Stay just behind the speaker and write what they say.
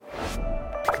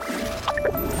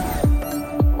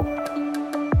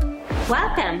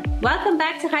Welcome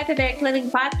back to Hyperbaric Living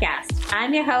Podcast.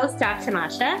 I'm your host, Dr.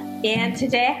 Masha, and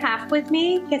today I have with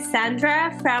me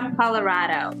Cassandra from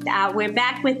Colorado. We're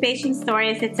back with patient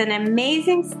stories. It's an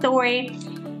amazing story.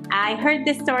 I heard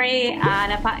this story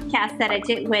on a podcast that I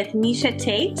did with Misha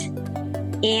Tate,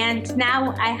 and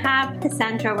now I have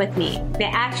Cassandra with me, the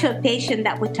actual patient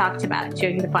that we talked about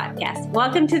during the podcast.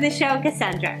 Welcome to the show,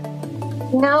 Cassandra.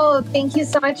 No, thank you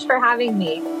so much for having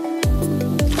me.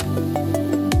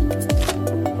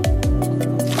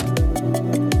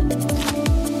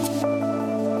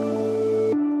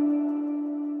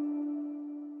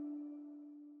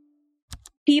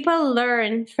 People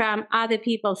learn from other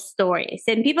people's stories,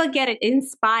 and people get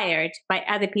inspired by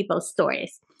other people's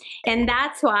stories. And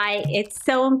that's why it's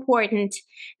so important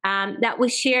that we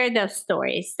share those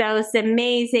stories, those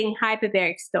amazing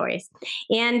hyperbaric stories.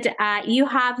 And you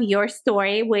have your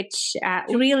story, which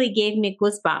really gave me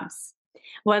goosebumps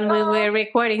when we were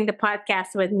recording the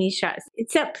podcast with Misha.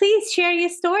 So please share your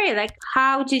story. Like,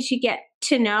 how did you get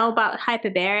to know about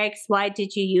hyperbarics? Why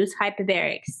did you use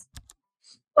hyperbarics?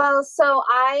 Well, so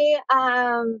I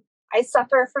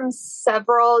suffer from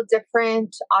several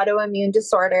different autoimmune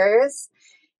disorders,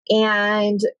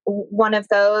 and one of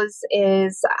those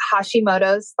is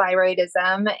Hashimoto's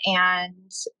thyroidism,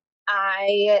 and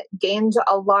I gained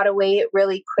a lot of weight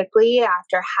really quickly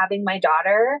after having my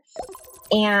daughter,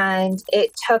 and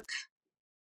it took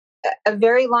a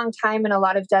very long time and a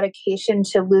lot of dedication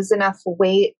to lose enough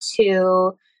weight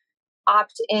to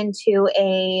opt into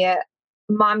a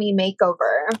mommy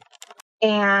makeover.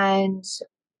 And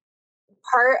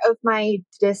part of my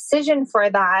decision for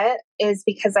that is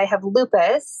because I have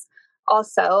lupus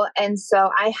also. And so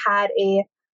I had a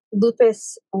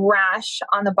lupus rash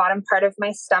on the bottom part of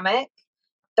my stomach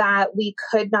that we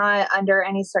could not, under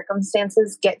any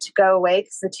circumstances, get to go away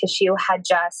because the tissue had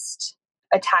just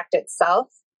attacked itself.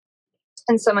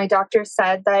 And so my doctor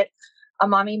said that a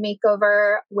mommy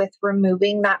makeover with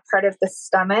removing that part of the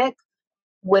stomach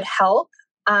would help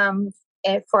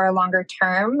for a longer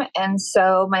term. And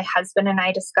so my husband and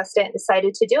I discussed it and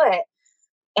decided to do it.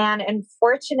 And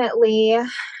unfortunately,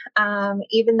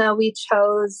 even though we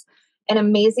chose an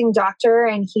amazing doctor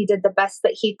and he did the best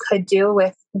that he could do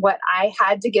with what I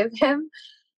had to give him,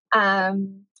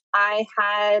 I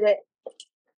had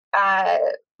a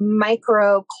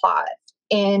micro clot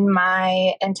in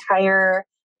my entire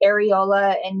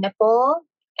areola and nipple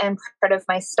and part of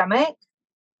my stomach.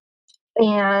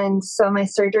 And so my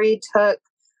surgery took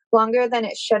longer than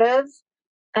it should have.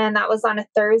 And that was on a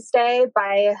Thursday.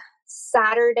 By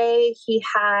Saturday, he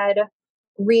had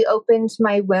reopened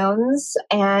my wounds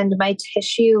and my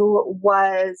tissue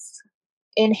was,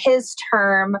 in his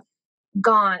term,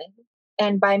 gone.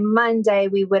 And by Monday,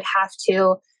 we would have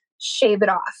to shave it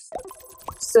off.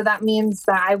 So that means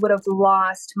that I would have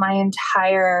lost my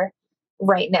entire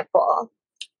right nipple,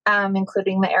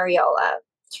 including the areola.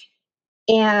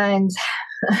 And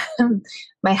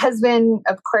my husband,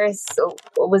 of course,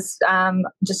 was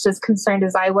just as concerned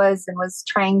as I was and was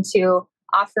trying to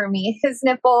offer me his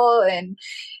nipple and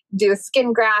do a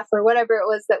skin graft or whatever it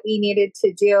was that we needed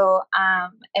to do.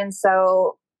 And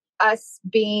so us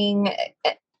being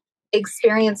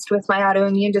experienced with my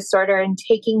autoimmune disorder and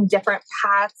taking different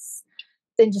paths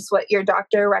than just what your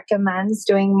doctor recommends,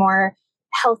 doing more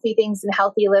healthy things and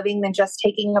healthy living than just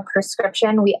taking a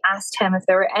prescription, we asked him if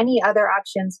there were any other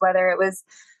options, whether it was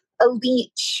a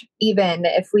leech, even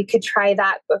if we could try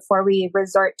that before we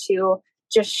resort to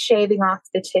just shaving off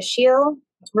the tissue.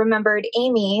 Remembered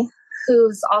Amy,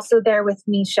 who's also there with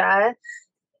Misha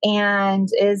and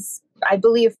is, I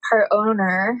believe, part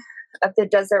owner of the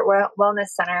Desert Wellness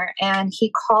Center. And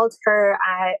he called her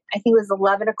at, I think it was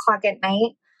 11 o'clock at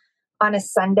night on a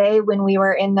Sunday when we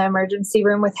were in the emergency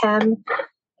room with him.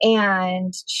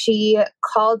 And she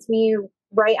called me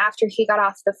right after he got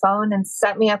off the phone and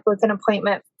set me up with an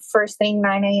appointment first thing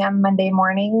 9 a.m. Monday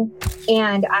morning.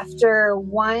 And after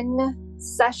one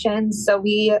session,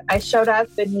 I showed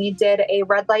up and we did a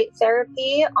red light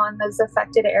therapy on those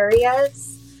affected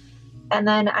areas. And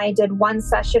then I did one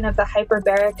session of the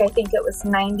hyperbaric, I think it was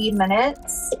 90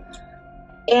 minutes.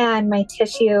 And my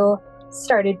tissue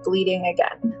started bleeding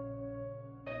again.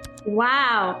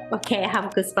 Wow. Okay, I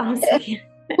have goosebumps again.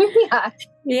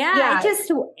 Yeah. I just,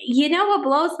 what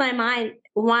blows my mind?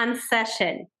 One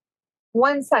session. So,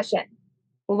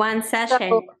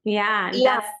 yeah.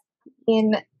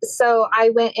 So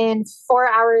I went in 4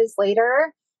 hours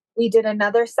later. We did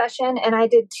another session and I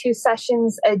did 2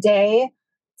 sessions a day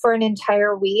for an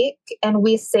entire week and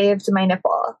we saved my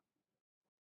nipple.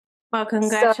 Well,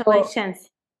 congratulations.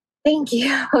 Thank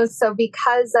you. So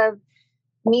because of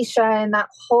Misha and that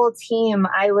whole team,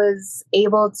 I was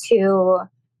able to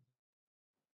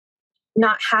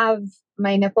not have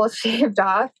my nipple shaved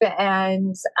off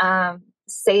and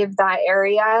save that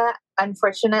area.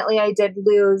 Unfortunately, I did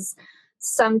lose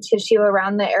some tissue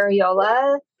around the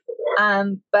areola,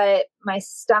 but my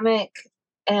stomach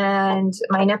and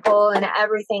my nipple and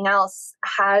everything else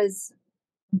has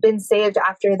been saved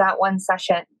after that one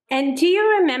session. And do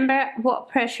you remember what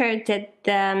pressure did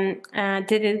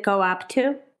it go up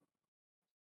to?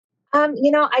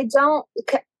 I don't,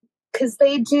 because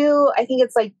they do, I think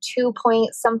it's like 2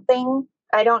 point something.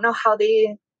 I don't know how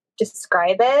they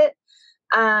describe it.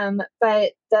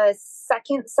 But the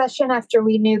second session, after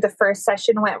we knew the first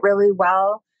session went really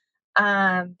well,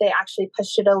 they actually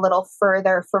pushed it a little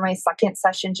further for my second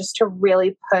session just to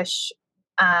really push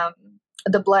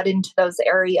the blood into those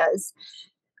areas.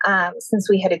 Since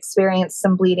we had experienced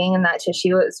some bleeding in that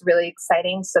tissue, it was really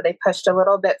exciting. So they pushed a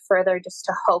little bit further just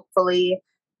to hopefully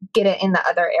get it in the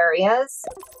other areas.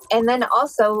 And then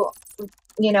also,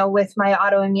 with my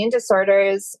autoimmune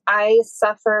disorders, I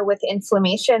suffer with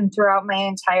inflammation throughout my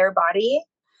entire body.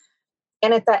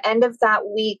 And at the end of that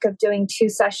week of doing 2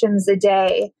 sessions a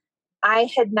day, I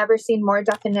had never seen more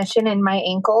definition in my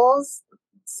ankles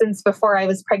since before I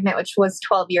was pregnant, which was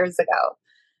 12 years ago.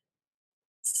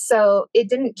 So it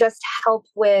didn't just help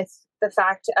with the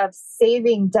fact of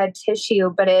saving dead tissue,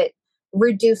 but it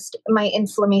reduced my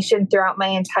inflammation throughout my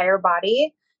entire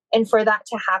body. And for that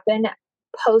to happen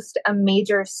post a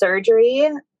major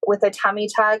surgery with a tummy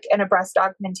tuck and a breast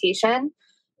augmentation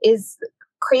is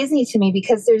crazy to me,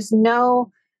 because there's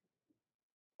no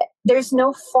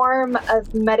form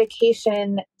of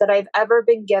medication that I've ever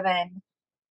been given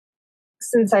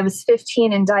since I was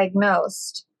 15 and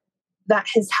diagnosed that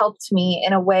has helped me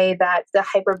in a way that the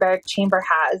hyperbaric chamber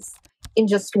has in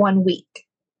just 1 week.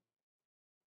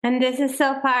 And this is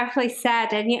so powerfully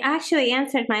said. And you actually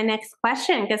answered my next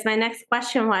question, because my next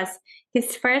question was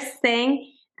his first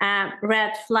thing,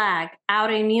 red flag,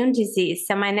 autoimmune disease.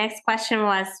 So my next question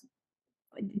was,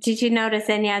 did you notice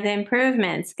any other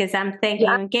improvements? Because I'm thinking,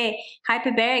 okay,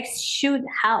 hyperbarics should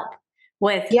help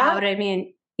with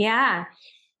autoimmune. Yeah.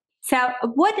 So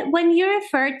when you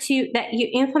referred to that your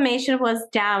inflammation was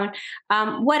down,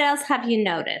 what else have you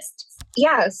noticed?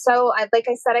 Yeah. So like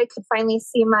I said, I could finally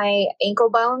see my ankle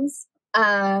bones.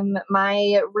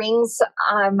 My rings,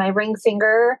 my ring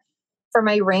finger for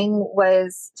my ring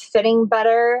was fitting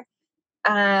better.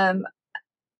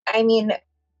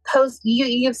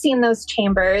 You've seen those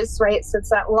chambers, right? So it's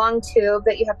that long tube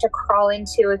that you have to crawl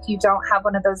into if you don't have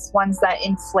one of those ones that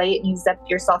inflate and you zip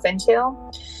yourself into.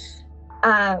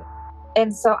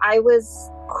 And so I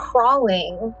was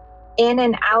crawling in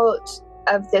and out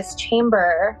of this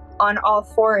chamber on all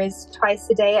fours twice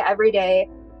a day, every day,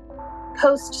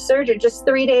 post-surgery, just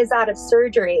 3 days out of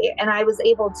surgery. And I was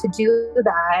able to do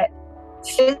that,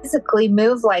 physically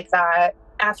move like that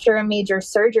after a major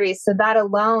surgery. So that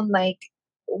alone, like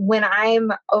when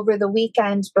I'm over the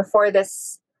weekend before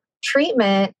this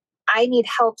treatment, I need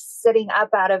help sitting up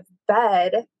out of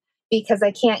bed because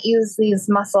I can't use these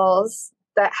muscles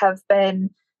that have been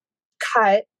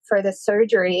cut for the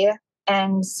surgery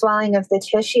and swelling of the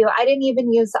tissue. I didn't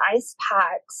even use ice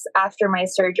packs after my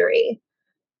surgery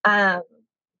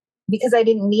because I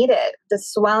didn't need it. The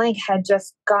swelling had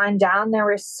just gone down. There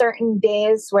were certain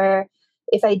days where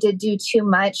if I did do too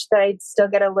much, that I'd still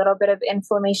get a little bit of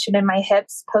inflammation in my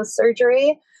hips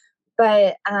post-surgery.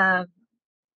 But I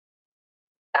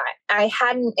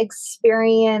hadn't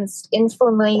experienced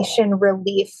inflammation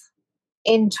relief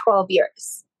in 12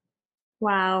 years.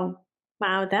 Wow.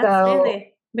 That's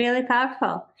really, really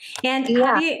powerful. And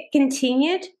have you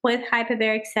continued with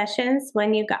hyperbaric sessions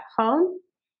when you got home?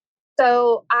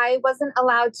 So I wasn't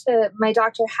allowed to, my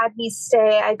doctor had me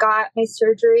stay. I got my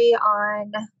surgery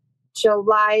on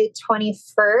July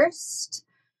 21st,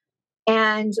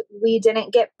 and we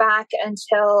didn't get back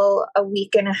until a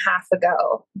week and a half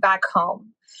ago back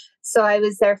home. So I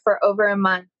was there for over a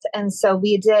month. And so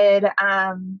we did,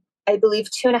 I believe,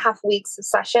 2.5 weeks of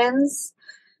sessions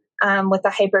with the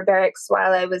hyperbarics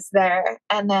while I was there.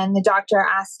 And then the doctor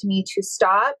asked me to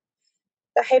stop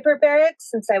the hyperbarics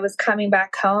since I was coming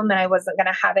back home and I wasn't going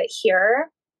to have it here,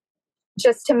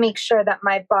 just to make sure that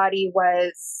my body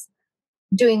was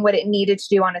doing what it needed to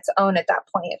do on its own at that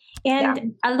point.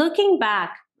 And looking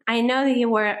back, I know that you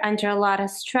were under a lot of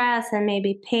stress and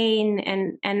maybe pain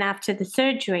and after the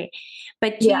surgery,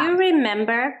 but do you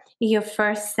remember your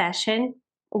first session?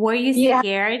 Were you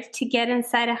scared to get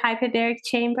inside a hyperbaric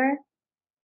chamber?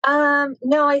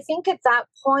 No, I think at that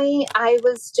point I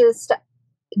was just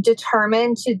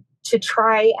determined to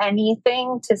try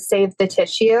anything to save the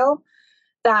tissue,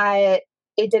 that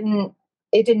it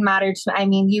didn't matter to me. I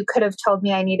mean, you could have told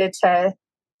me I needed to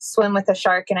swim with a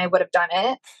shark and I would have done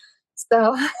it.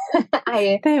 So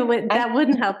that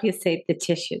wouldn't help you save the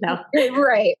tissue though.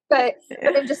 Right. But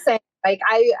I'm just saying, like,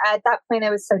 at that point I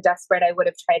was so desperate I would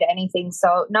have tried anything.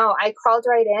 So no, I crawled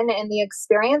right in, and the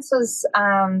experience was,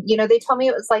 they told me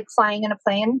it was like flying in a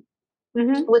plane.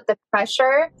 Mm-hmm. With the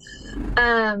pressure.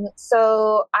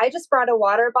 So I just brought a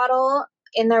water bottle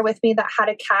in there with me that had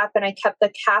a cap, and I kept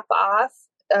the cap off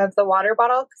of the water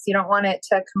bottle because you don't want it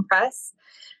to compress.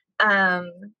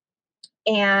 And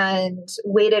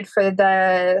waited for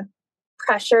the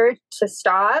pressure to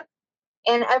stop.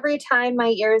 And every time my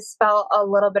ears felt a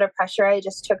little bit of pressure, I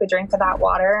just took a drink of that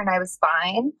water and I was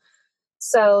fine.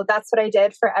 So that's what I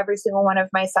did for every single one of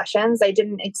my sessions. I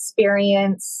didn't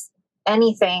experience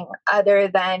anything other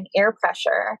than ear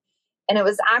pressure. And it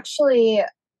was actually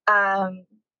a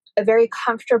very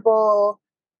comfortable,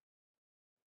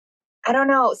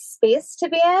 space to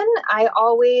be in. I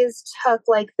always took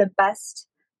like the best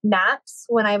naps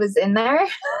when I was in there.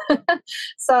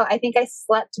 So I think I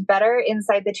slept better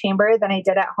inside the chamber than I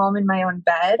did at home in my own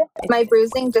bed. My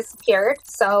bruising disappeared.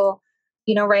 So,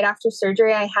 right after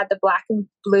surgery, I had the black and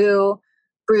blue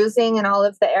bruising in all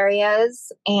of the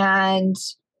areas. And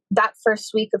that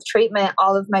first week of treatment,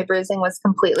 all of my bruising was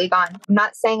completely gone. I'm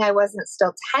not saying I wasn't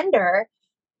still tender,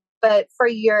 but for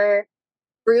your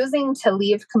bruising to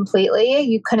leave completely,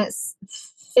 you couldn't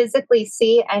physically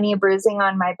see any bruising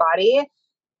on my body.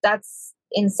 That's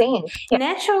insane.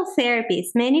 Natural therapies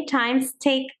many times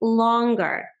take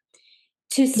longer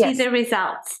to see the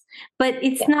results, but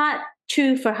it's not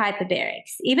true for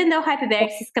hyperbarics. Even though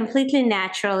hyperbarics is completely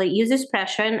natural, it uses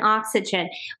pressure and oxygen,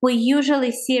 we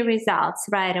usually see results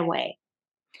right away.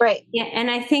 Right. Yeah,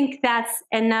 and I think that's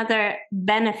another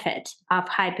benefit of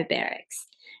hyperbarics.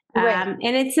 Right.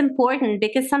 And it's important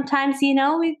because sometimes,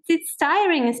 it's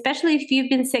tiring, especially if you've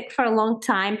been sick for a long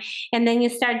time and then you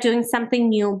start doing something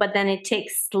new, but then it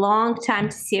takes a long time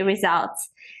to see results.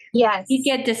 Yes. You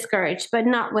get discouraged, but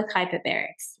not with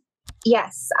hyperbarics.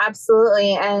 Yes,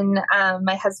 absolutely. And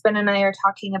my husband and I are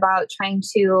talking about trying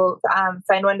to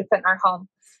find one to put in our home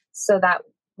so that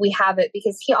we have it,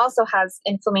 because he also has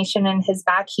inflammation in his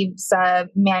back. He's a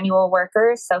manual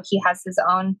worker, so he has his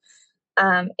own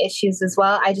issues as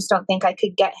well. I just don't think I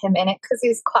could get him in it because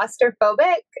he's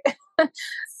claustrophobic.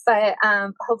 But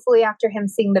hopefully after him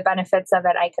seeing the benefits of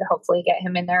it, I could hopefully get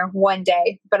him in there one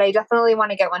day. But I definitely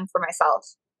want to get one for myself.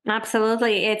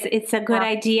 Absolutely. It's a good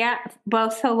idea,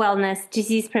 both for wellness,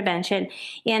 disease prevention,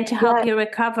 and to help you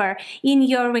recover in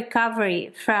your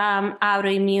recovery from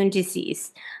autoimmune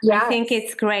disease. I think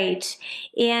it's great.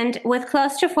 And with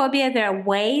claustrophobia, there are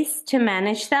ways to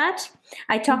manage that.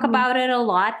 I talk about it a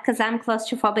lot because I'm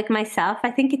claustrophobic myself.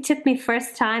 I think it took me,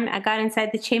 first time I got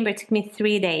inside the chamber, it took me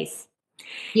 3 days.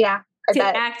 Yeah. To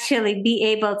actually be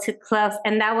able to close.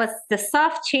 And that was the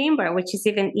soft chamber, which is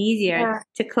even easier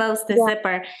to close the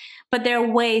zipper. But there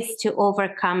are ways to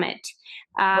overcome it.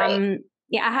 I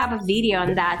have a video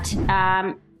on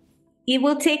that. It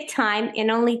will take time, and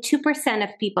only 2%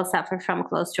 of people suffer from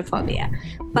claustrophobia.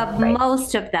 But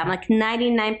most of them, like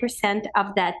 99%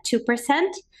 of that 2%,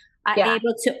 are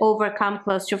able to overcome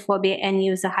claustrophobia and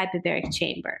use a hyperbaric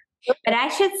chamber. But I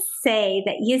should say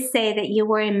that you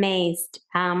were amazed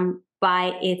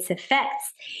by its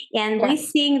effects. And we're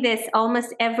seeing this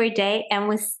almost every day, and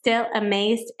we're still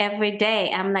amazed every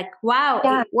day. I'm like, wow,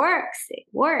 it works. It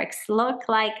works. Look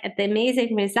like at the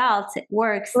amazing results, it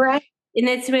works. Right. And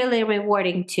it's really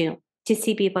rewarding too, to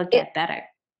see people get better.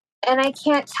 And I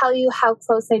can't tell you how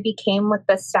close I became with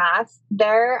the staff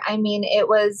there. I mean, it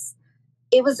was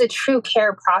a true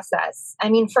care process. I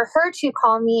mean, for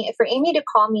Amy to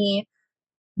call me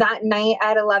that night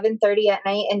at 11:30 at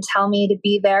night and tell me to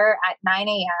be there at 9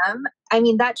 a.m. I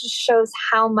mean, that just shows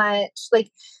how much,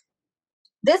 like,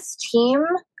 this team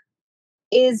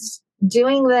is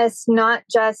doing this not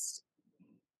just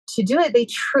to do it. They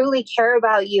truly care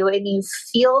about you. And you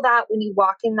feel that when you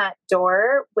walk in that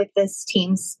door with this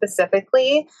team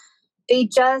specifically.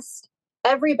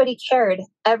 Everybody cared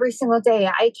every single day.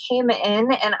 I came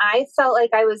in and I felt like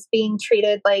I was being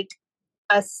treated like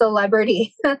a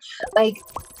celebrity. Like,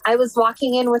 I was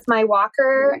walking in with my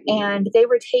walker and they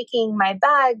were taking my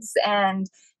bags and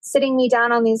sitting me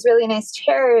down on these really nice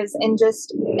chairs, and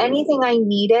just anything I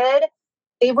needed,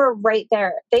 they were right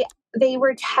there. They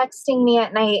were texting me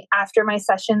at night after my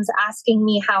sessions, asking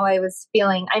me how I was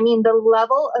feeling. I mean, the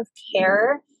level of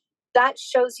care that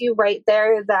shows you right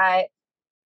there that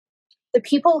the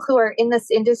people who are in this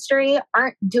industry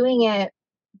aren't doing it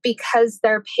because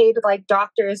they're paid like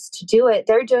doctors to do it.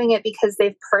 They're doing it because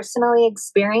they've personally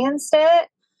experienced it.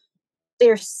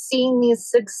 they're seeing these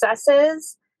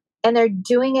successes and they're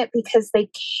doing it because they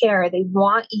care. They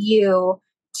want you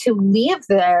to leave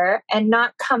there and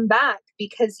not come back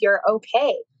because you're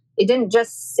okay. It didn't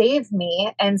just save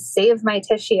me and save my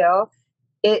tissue.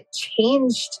 It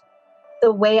changed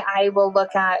the way I will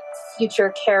look at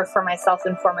future care for myself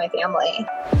and for my family.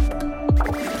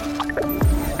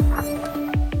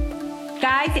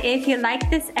 Guys, if you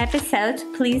like this episode,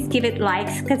 please give it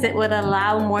likes because it would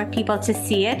allow more people to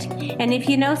see it. And if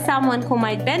you know someone who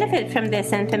might benefit from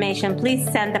this information, please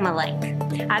send them a link.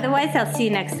 Otherwise, I'll see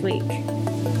you next week.